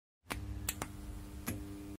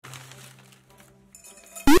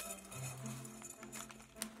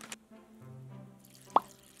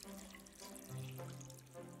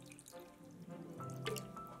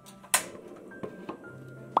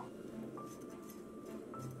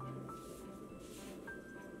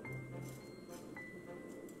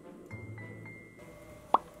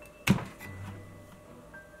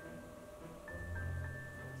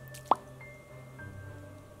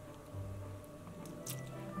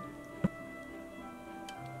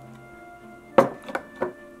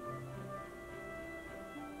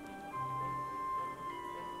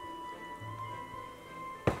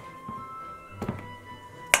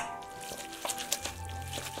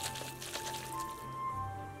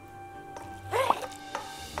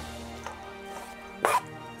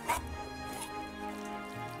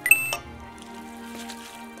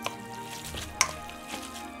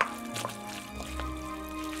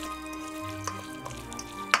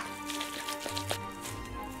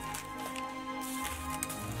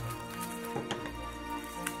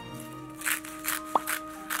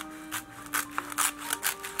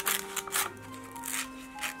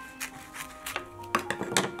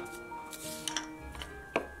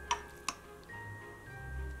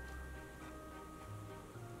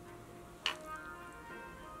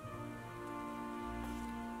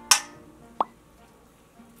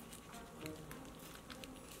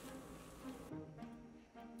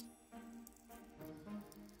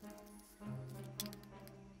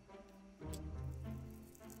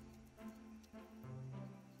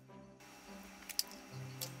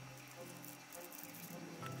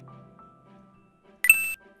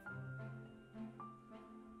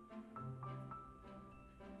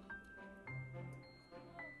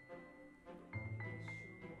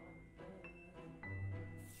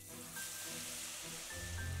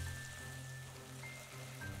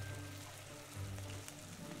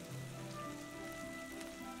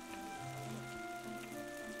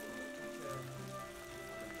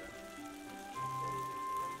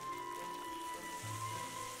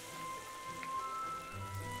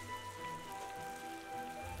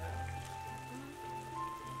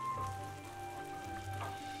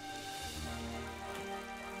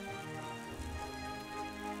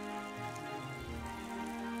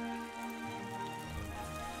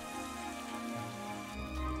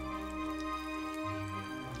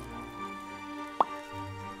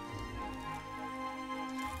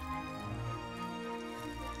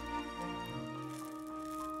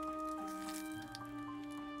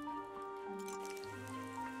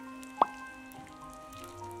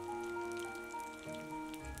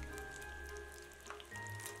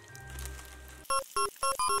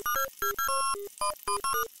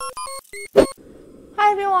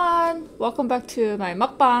Hi everyone! Welcome back to my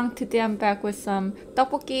mukbang. Today I'm back with some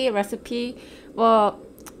tteokbokki recipe. Well,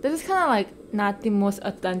 this is kind of like not the most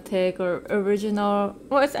authentic or original.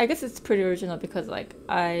 Well, I guess it's pretty original because like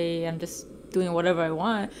I am just doing whatever I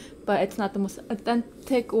want, but it's not the most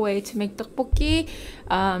authentic way to make tteokbokki.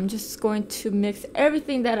 I'm just going to mix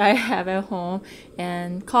everything that I have at home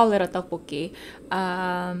and call it a tteokbokki.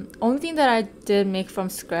 Only thing that I did make from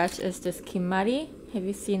scratch is this KEEMI. Have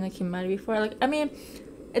you seen a KEEMI before? Like, I mean,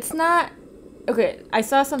 it's not okay. I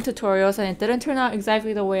saw some tutorials and it didn't turn out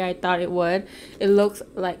exactly the way I thought it would. It looks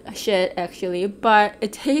like shit actually, but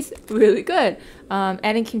it tastes really good.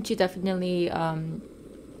 Adding kimchi definitely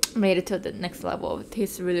made it to the next level. It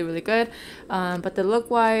tastes really, really good. But the look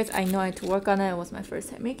wise, I know I had to work on it. It was my first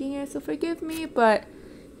time making it, so forgive me, but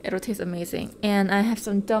it'll taste amazing. And I have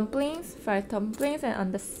some dumplings, fried dumplings, and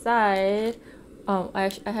on the side, I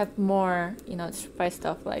have more, you know, fried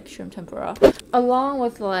stuff like shrimp tempura. Along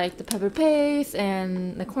with like the pepper paste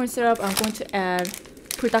and the corn syrup, I'm going to add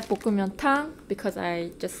불닭볶음면탕 because I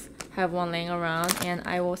just have one laying around, and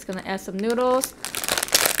I was gonna add some noodles.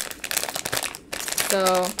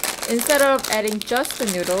 So instead of adding just the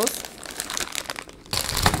noodles,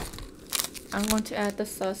 I'm going to add the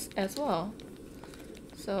sauce as well.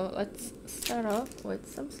 So let's start off with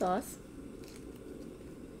some sauce.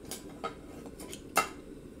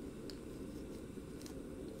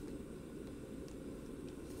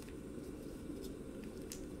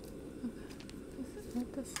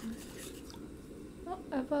 Oh,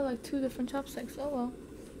 I bought like 2 different chopsticks. Oh well,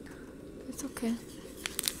 it's okay.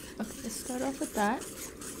 Okay, let's start off with that,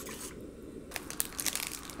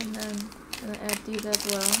 and then I'm gonna add these as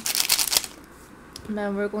well. And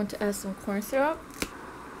then we're going to add some corn syrup.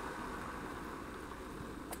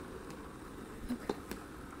 Okay.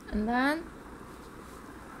 And then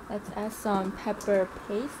let's add some pepper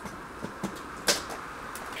paste.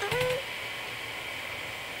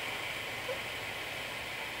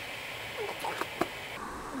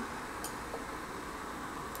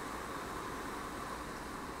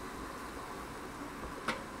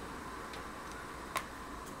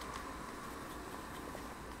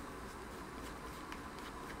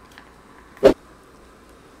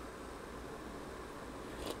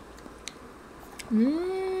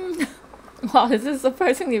 Wow, this is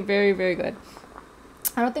surprisingly very, very good.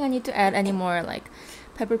 I don't think I need to add any more like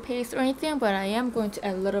pepper paste or anything, but I am going to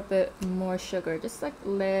add a little bit more sugar, just like a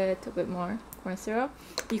little bit more corn syrup.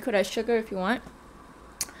 You could add sugar if you want.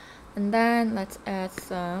 And then let's add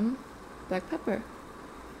some black pepper.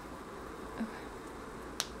 Okay.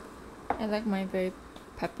 I like mine very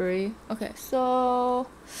peppery. Okay, so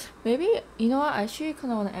maybe, you know what, I actually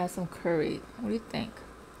kind of want to add some curry. What do you think?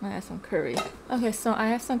 I'm gonna add some curry. Okay, so I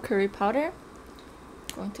have some curry powder.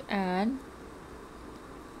 I'm going to add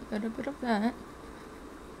a little bit of that.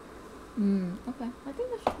 Okay, I think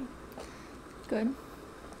that should be good.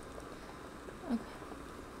 Okay.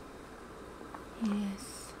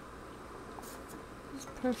 Yes. It's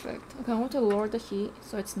perfect. Okay, I want to lower the heat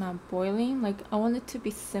so it's not boiling. Like, I want it to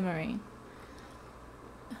be simmering.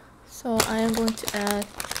 So I am going to add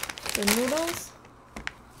the noodles.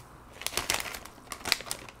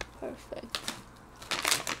 Perfect.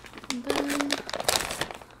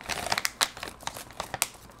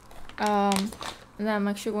 And then I'm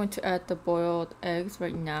actually going to add the boiled eggs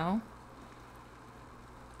right now.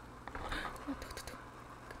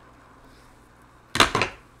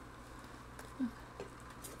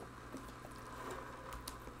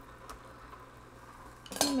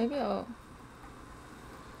 Maybe I'll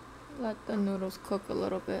let the noodles cook a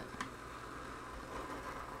little bit.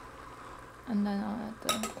 And then I'll add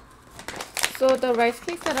the... So the rice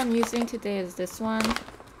cake that I'm using today is this one.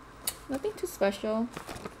 Nothing too special.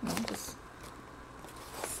 No, just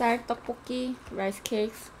쌀 떡볶이 rice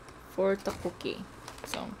cakes for 떡볶이.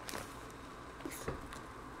 So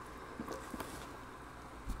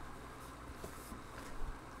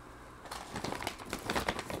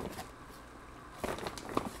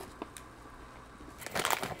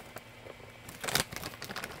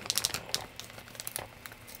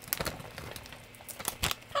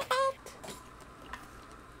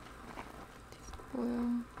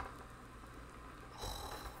boil.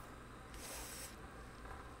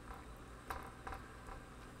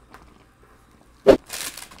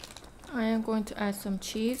 I am going to add some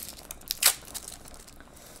cheese.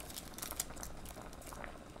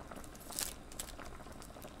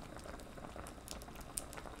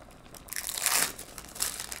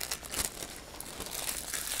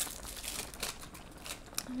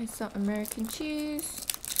 Add some American cheese.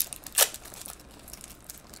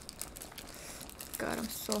 god, I'm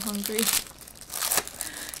so hungry.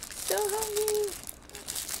 So hungry.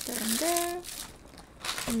 That in there.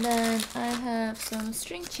 And then I have some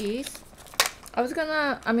string cheese.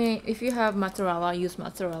 I mean, if you have mozzarella, use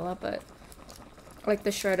mozzarella, but like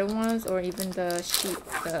the shredded ones or even the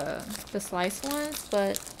the sliced ones,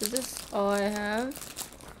 but this is all I have.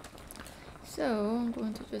 So I'm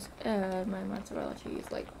going to just add my mozzarella cheese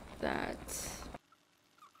like that.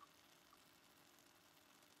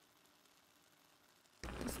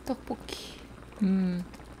 This tteokbokki.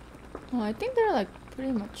 Oh, I think they're like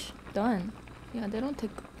pretty much done. Yeah, they don't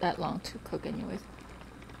take that long to cook anyways.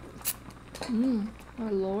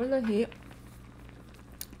 I'll lower the heat.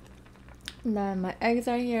 And then my eggs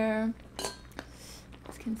are here.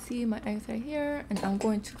 As you can see, my eggs are here, and I'm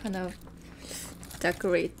going to kind of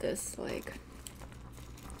decorate this like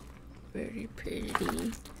very pretty.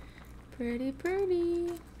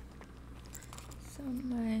 So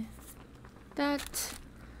that,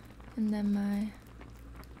 and then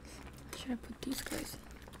should I put these guys?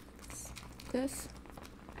 This.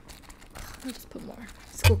 I'll just put more.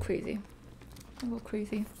 Let's go crazy. I'll go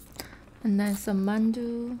crazy. And then some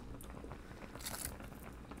mandu.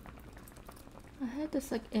 I had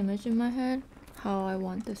this like image in my head how I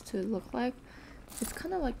want this to look like. It's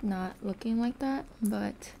kind of like not looking like that,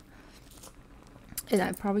 but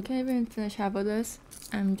I probably can't even finish half of this.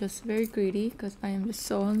 I'm just very greedy because I am just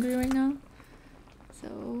so hungry right now.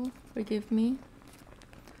 So forgive me.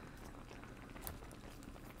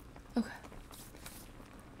 Okay.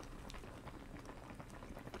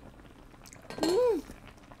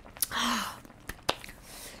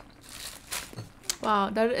 Wow,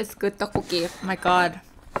 that is good tteokbokki. My god.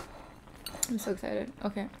 I'm so excited.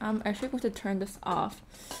 Okay, I'm actually going to turn this off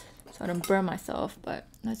so I don't burn myself, but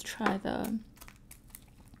let's try the...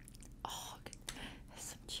 Oh, okay. There's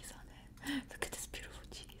some cheese on it. Look at this beautiful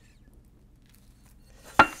cheese.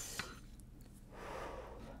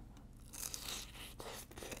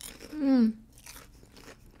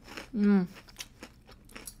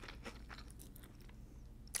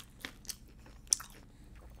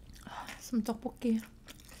 Some tteokbokki.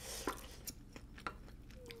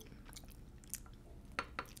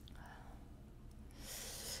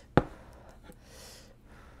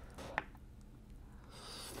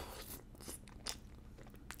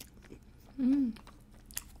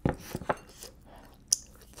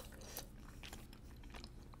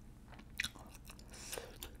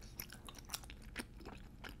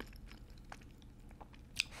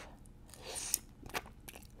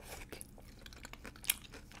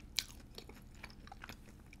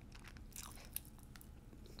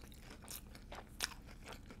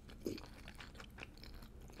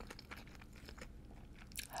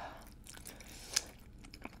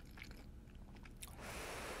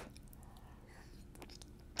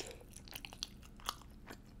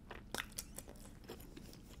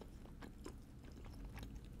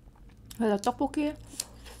 The tteokbokki is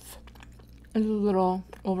a little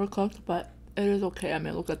overcooked, but it is okay. I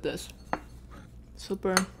mean, look at this.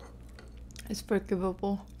 It's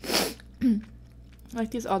forgivable.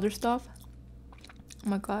 Like these other stuff. Oh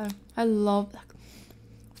my god. I love like,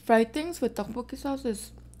 fried things with tteokbokki sauce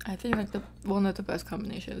is, I think, like one of the best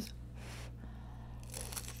combinations.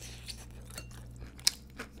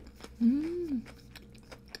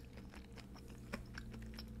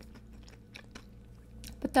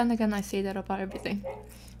 But then again, I say that about everything.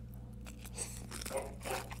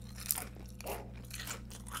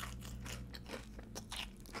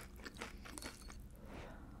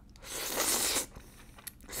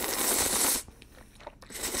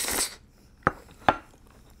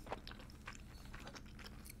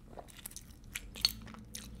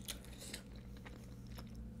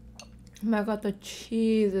 Oh my god, the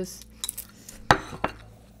cheese is...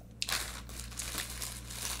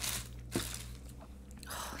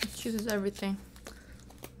 The cheese is everything. Oh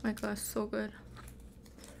my god, so good.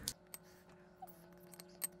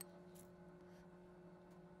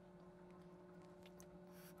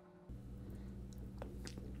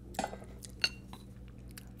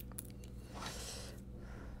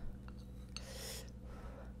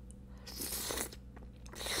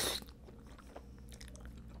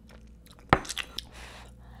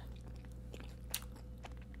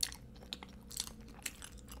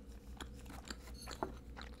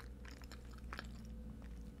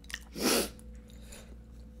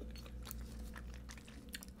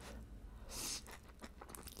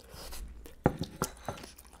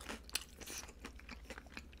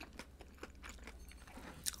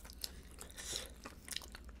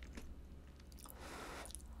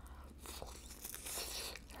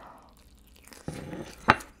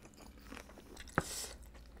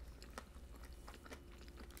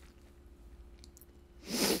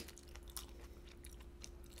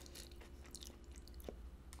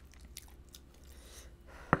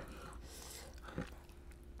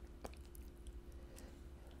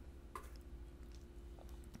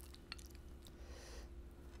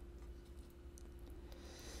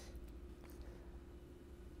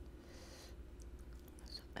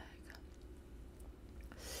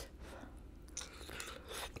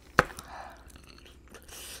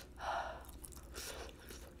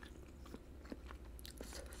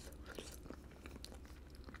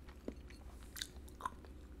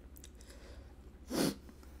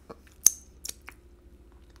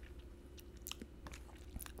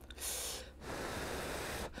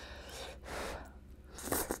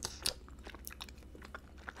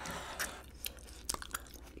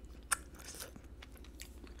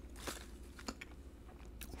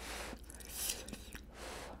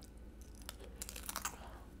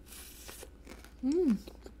 Mmm.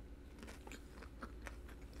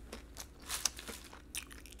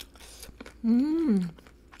 Mmm.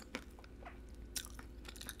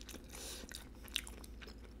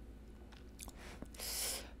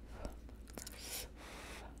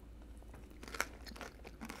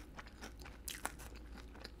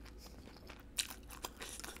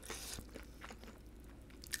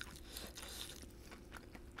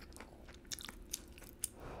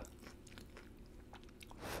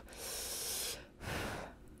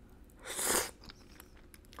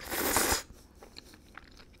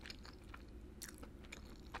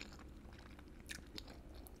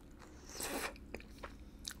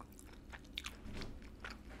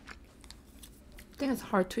 I think it's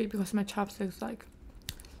hard to eat because my chopsticks like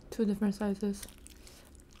two different sizes.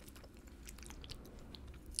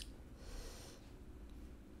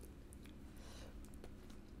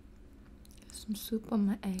 Some soup on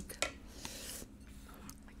my egg.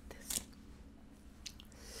 Like this.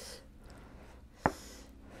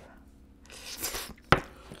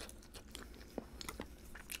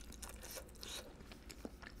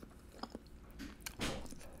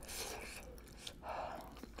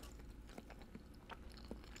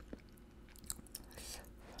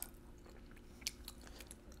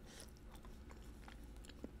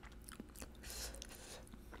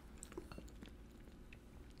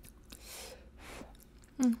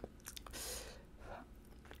 Mm.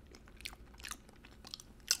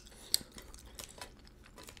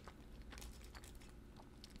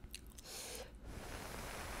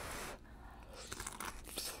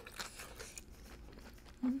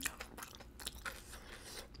 Mm.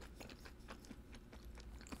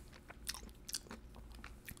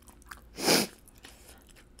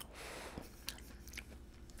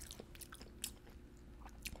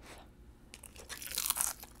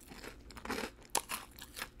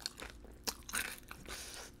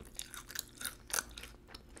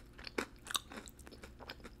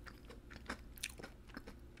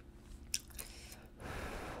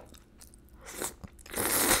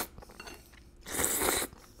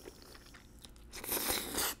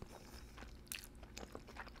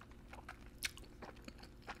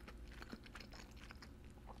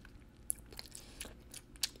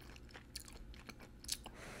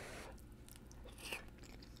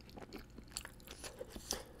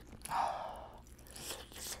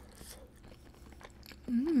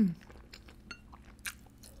 Mm.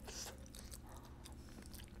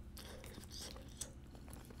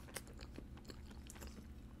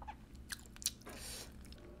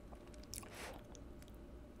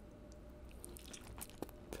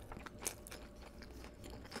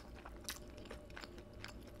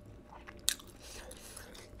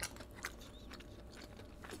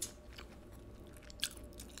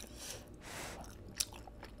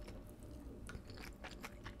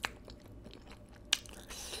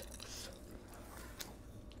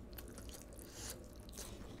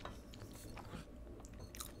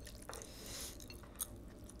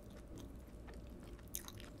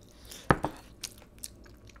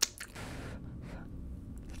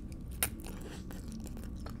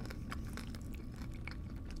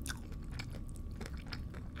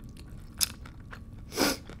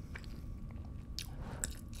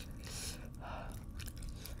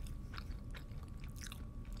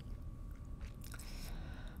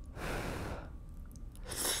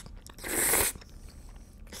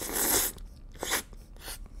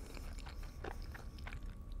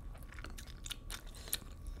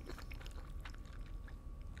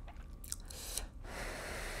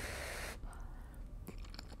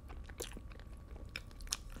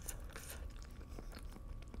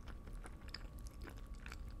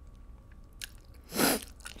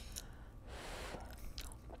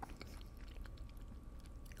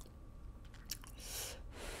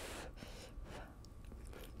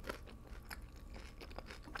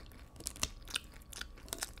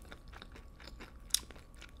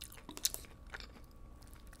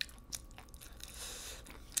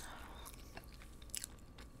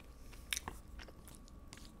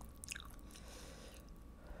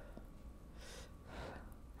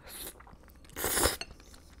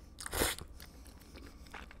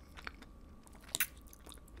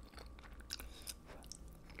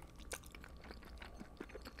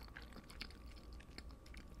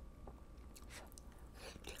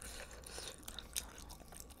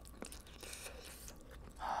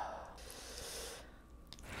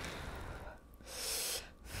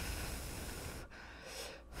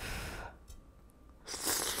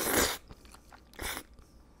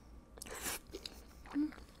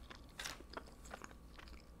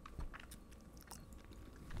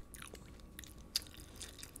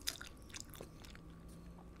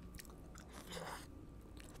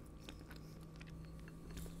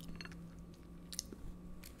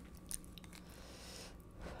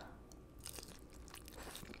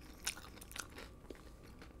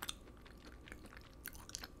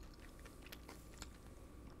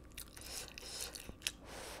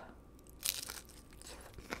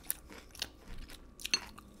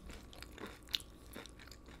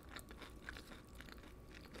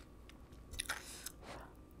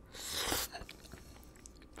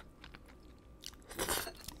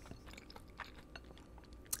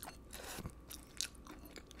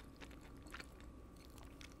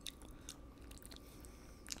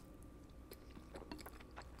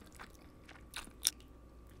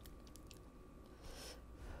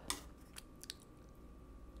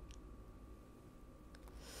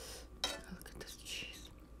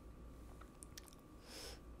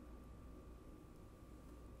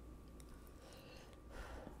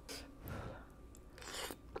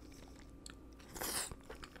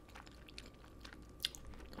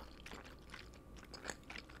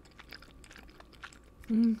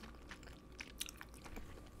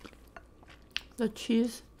 The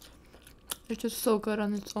cheese is just so good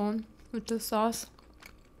on its own with the sauce.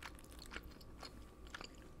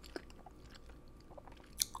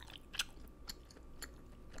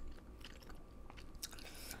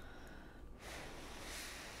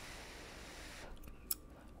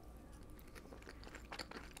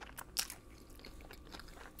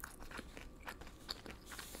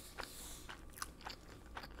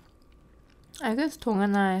 I guess Tong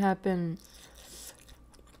and I have been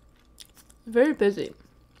very busy,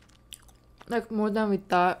 like more than we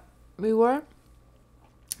thought we were,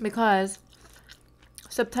 because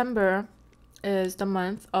September is the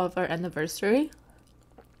month of our anniversary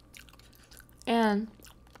and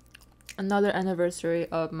another anniversary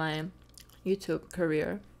of my YouTube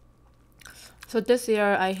career. So this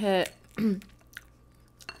year I hit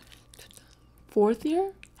 4th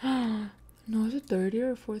year? No, is it 3rd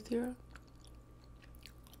year or 4th year?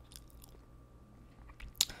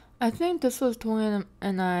 I think this was Tong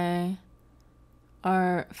and I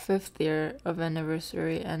our 5th year of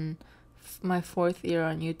anniversary and my 4th year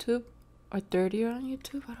on YouTube, or 3rd year on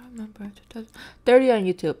YouTube. I don't remember. 3rd year on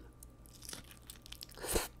YouTube.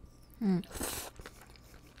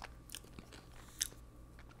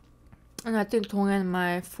 And I think Tong and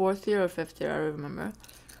my 4th year or 5th year. I don't remember.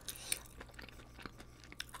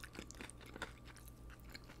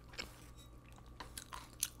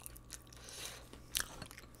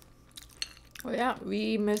 Oh yeah,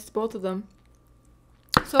 we missed both of them.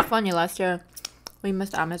 So funny, last year we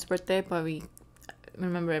missed Ahmed's birthday, but we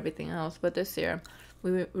remember everything else. But this year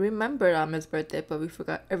we remembered Ahmed's birthday, but we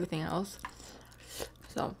forgot everything else.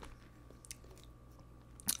 So,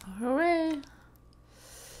 hooray!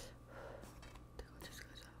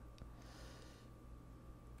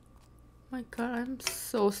 My god, I'm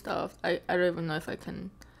so stuffed. I don't even know if I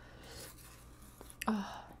can.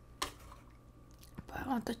 Oh, but I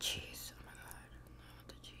want the cheese.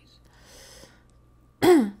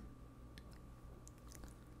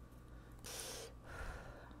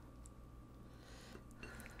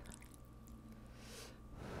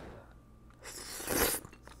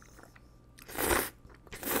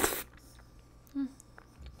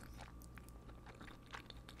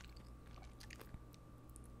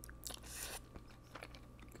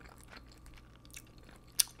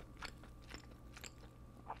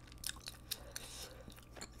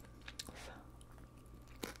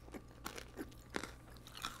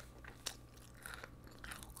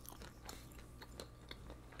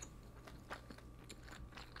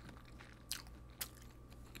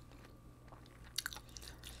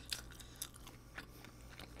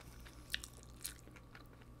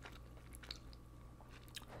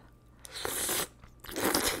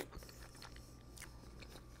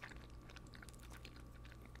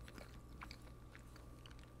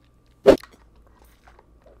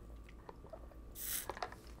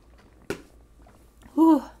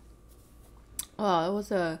 Whew. Wow, it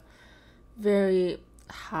was a very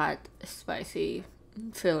hot, spicy,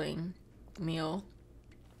 filling meal.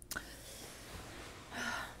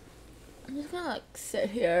 I'm just gonna like sit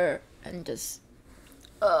here and just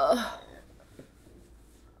gonna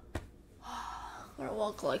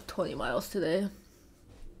walk like 20 miles today.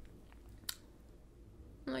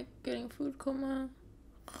 I'm like getting food coma.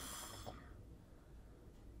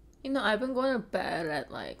 You know, I've been going to bed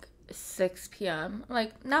at like 6 p.m.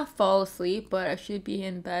 Like, not fall asleep, but I should be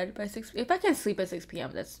in bed by 6. If I can sleep at 6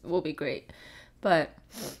 p.m., that will be great. But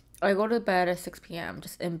I go to bed at 6 p.m.,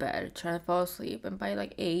 just in bed, trying to fall asleep. And by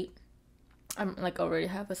like 8, I'm like already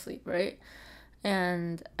half asleep, right?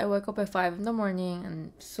 And I wake up at 5 in the morning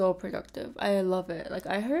and so productive. I love it. Like,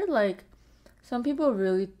 I heard like some people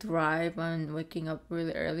really thrive on waking up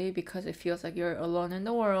really early because it feels like you're alone in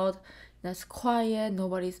the world. That's quiet,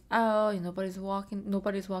 nobody's out, nobody's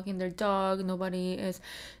walking their dog, nobody is,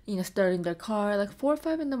 starting their car. Like 4 or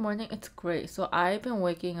 5 in the morning, it's great. So I've been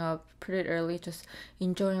waking up pretty early, just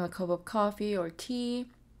enjoying a cup of coffee or tea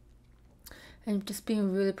and just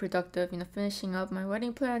being really productive, finishing up my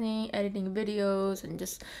wedding planning, editing videos, and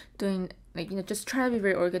just doing just trying to be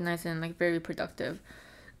very organized and like very productive.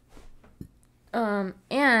 And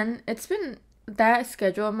it's been that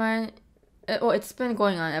schedule of mine. Well, it's been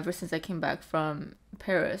going on ever since I came back from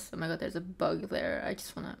Paris. Oh my god, there's a bug there.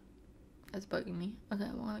 It's bugging me. Okay,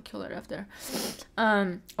 I want to kill it after.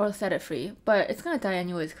 Or set it free. But it's gonna die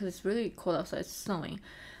anyways because it's really cold outside. It's snowing.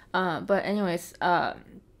 But anyways, yeah,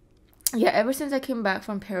 ever since I came back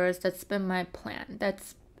from Paris, that's been my plan.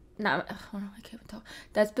 That's not, I can't even talk.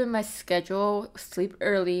 That's been my schedule. Sleep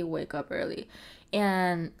early, wake up early.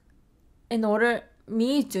 And in order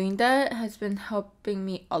me doing that has been helping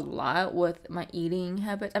me a lot with my eating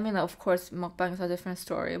habits. I mean, of course, mukbang is a different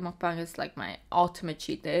story. Mukbang is like my ultimate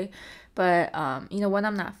cheat day. But when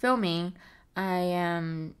I'm not filming, I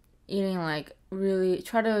am eating like really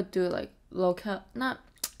try to do like low cal not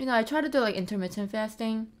I try to do like intermittent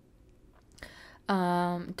fasting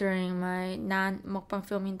during my non mukbang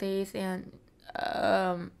filming days, and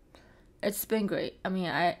um it's been great. I mean,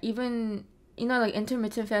 I even like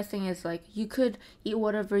intermittent fasting is like you could eat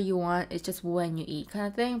whatever you want. It's just when you eat kind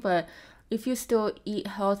of thing. But if you still eat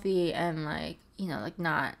healthy and like like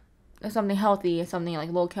not something healthy, something like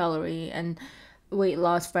low calorie and weight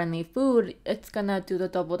loss friendly food, it's gonna do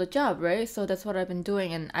the job, right? So that's what I've been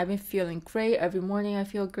doing, and I've been feeling great. Every morning I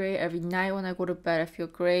feel great. Every night when I go to bed I feel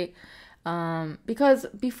great. Because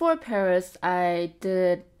before Paris, I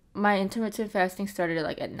did my intermittent fasting started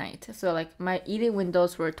like at night. So like my eating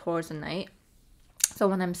windows were towards the night. So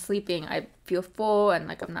when I'm sleeping, I feel full and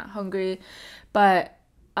like I'm not hungry. But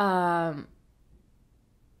so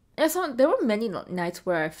there were many nights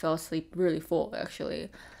where I fell asleep really full actually.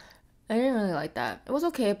 I didn't really like that. It was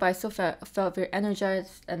okay, but I still felt very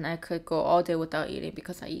energized and I could go all day without eating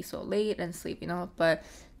because I eat so late and sleep. But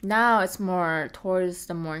now it's more towards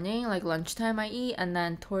the morning, like lunchtime I eat, and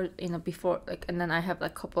then before, like, and then I have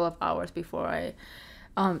like a couple of hours before I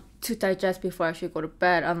to digest before I actually go to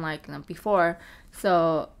bed, unlike before.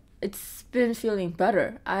 So it's been feeling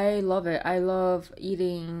better. I love it. I love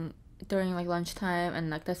eating during like lunchtime, and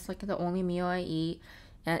like that's like the only meal I eat,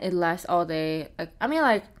 and it lasts all day. Like I mean,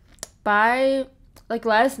 like by like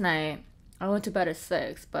last night I went to bed at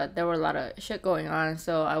 6, but there were a lot of shit going on,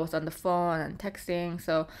 so I was on the phone and texting,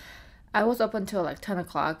 so I was up until like 10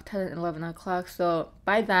 o'clock, 10 11 o'clock, so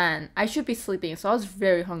by then I should be sleeping, so I was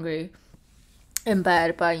very hungry in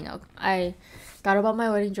bed, but I thought about my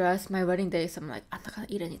wedding dress, my wedding day, so I'm like, I'm not gonna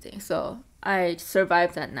eat anything, so I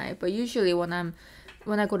survived that night. But usually when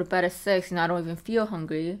I go to bed at 6, I don't even feel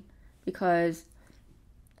hungry because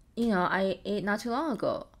I ate not too long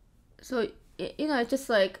ago. So it's just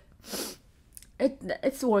like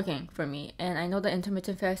it's working for me, and I know that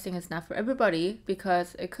intermittent fasting is not for everybody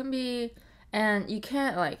because it can be, and you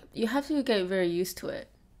can't like you have to get very used to it.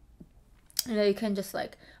 You can just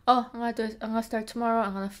like, oh, I'm gonna start tomorrow.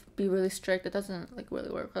 I'm gonna be really strict. It doesn't like really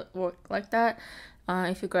work like that.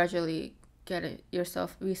 If you gradually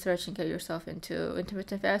research and get yourself into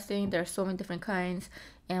intermittent fasting, there are so many different kinds,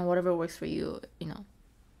 and whatever works for you.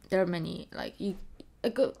 There are many like you. A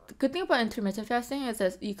good thing about intermittent fasting is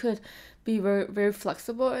that you could be very, very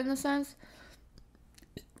flexible in a sense.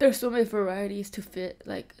 There's so many varieties to fit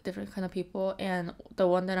like different kind of people, and the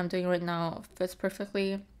one that I'm doing right now fits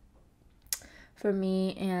perfectly for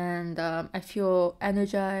me, and I feel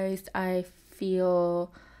energized. I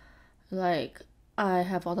feel like I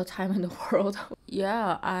have all the time in the world.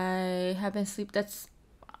 Yeah, I haven't sleep.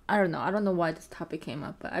 I don't know. I don't know why this topic came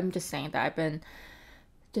up, but I'm just saying that I've been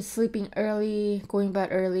just sleeping early, going bed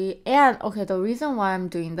early. And okay, the reason why I'm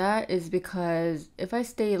doing that is because if I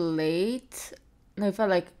stay late, if I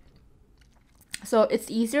like, so it's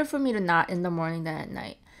easier for me to not in the morning than at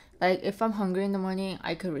night. Like if I'm hungry in the morning,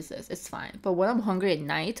 I could resist. It's fine. But when I'm hungry at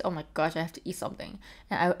night, oh my gosh, I have to eat something.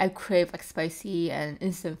 And I crave like spicy and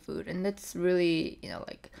instant food. And that's really,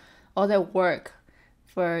 like all that work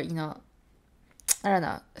for, I don't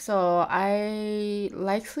know. So I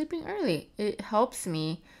like sleeping early. It helps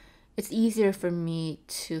me. It's easier for me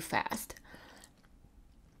to fast.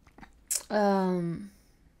 Yeah.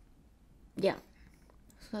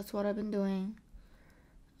 So that's what I've been doing.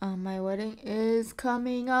 My wedding is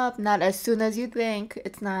coming up. Not as soon as you think.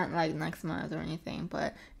 It's not like next month or anything,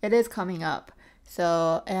 but it is coming up.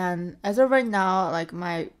 So, and as of right now, like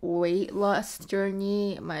my weight loss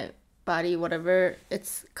journey, my body, whatever,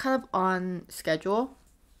 it's kind of on schedule.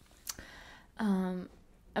 I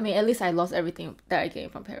mean, at least I lost everything that I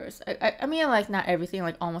gained from Paris. I mean, like not everything,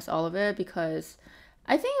 like almost all of it, because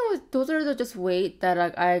I think those are just weight that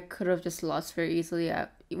like I could have just lost very easily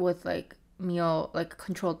with like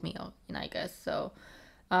controlled meal, I guess. So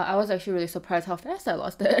I was actually really surprised how fast I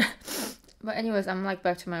lost it. But anyways, I'm like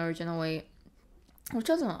back to my original weight, which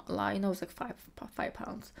wasn't a lot. It was like 5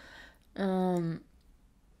 pounds.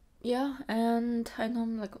 Yeah, and I know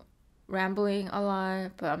I'm like rambling a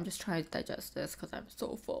lot, but I'm just trying to digest this because I'm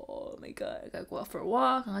so full. Oh my god, I gotta go out for a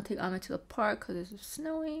walk. I'm gonna take Anna to the park because it's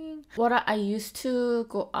snowing. I used to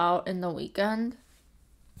go out in the weekend,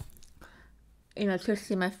 to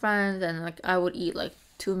see my friends, and like I would eat like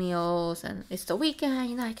 2 meals, and it's the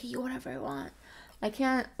weekend, I can eat whatever I want. I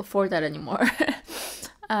can't afford that anymore.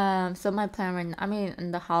 So my plan right now, I mean,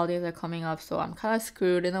 and the holidays are coming up, so I'm kind of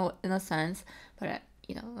screwed in a sense, but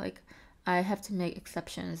like I have to make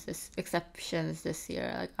exceptions this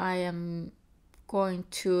year. Like I am going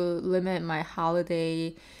to limit my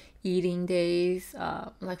holiday eating days.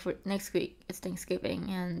 Like for next week, it's Thanksgiving,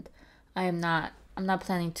 and I'm not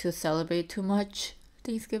planning to celebrate too much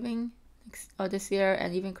Thanksgiving this year,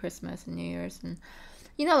 and even Christmas and New Year's. And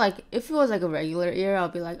like if it was like a regular year, I'll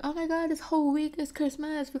be like, oh my god, this whole week is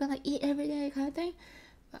Christmas. We're gonna eat every day, kind of thing.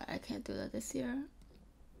 But I can't do that this year.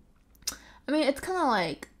 I mean, it's kind of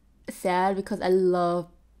like sad because I love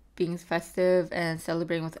being festive and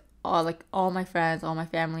celebrating with all my friends, all my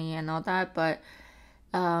family, and all that. But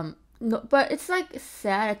no, but it's like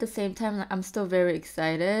sad at the same time. Like, I'm still very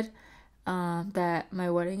excited that my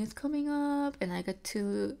wedding is coming up and I get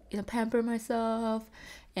to pamper myself,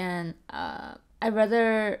 and I'd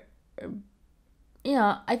rather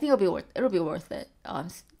I think it'll be worth it.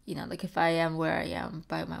 Like if I am where I am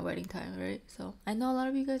by my wedding time, right? So I know a lot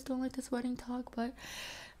of you guys don't like this wedding talk, but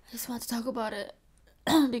I just want to talk about it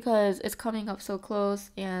because it's coming up so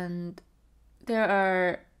close, and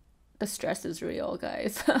the stress is real,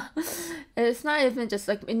 guys. It's not even just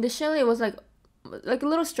like initially it was like a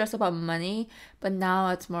little stress about money, but now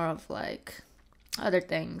it's more of like other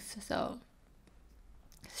things. So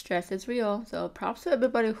stress is real. So props to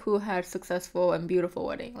everybody who had successful and beautiful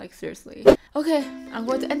wedding. Like seriously. Okay, I'm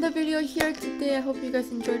going to end the video here today. I hope you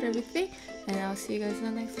guys enjoyed everything, and I'll see you guys in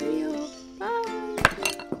the next video. Bye.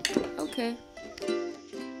 Okay.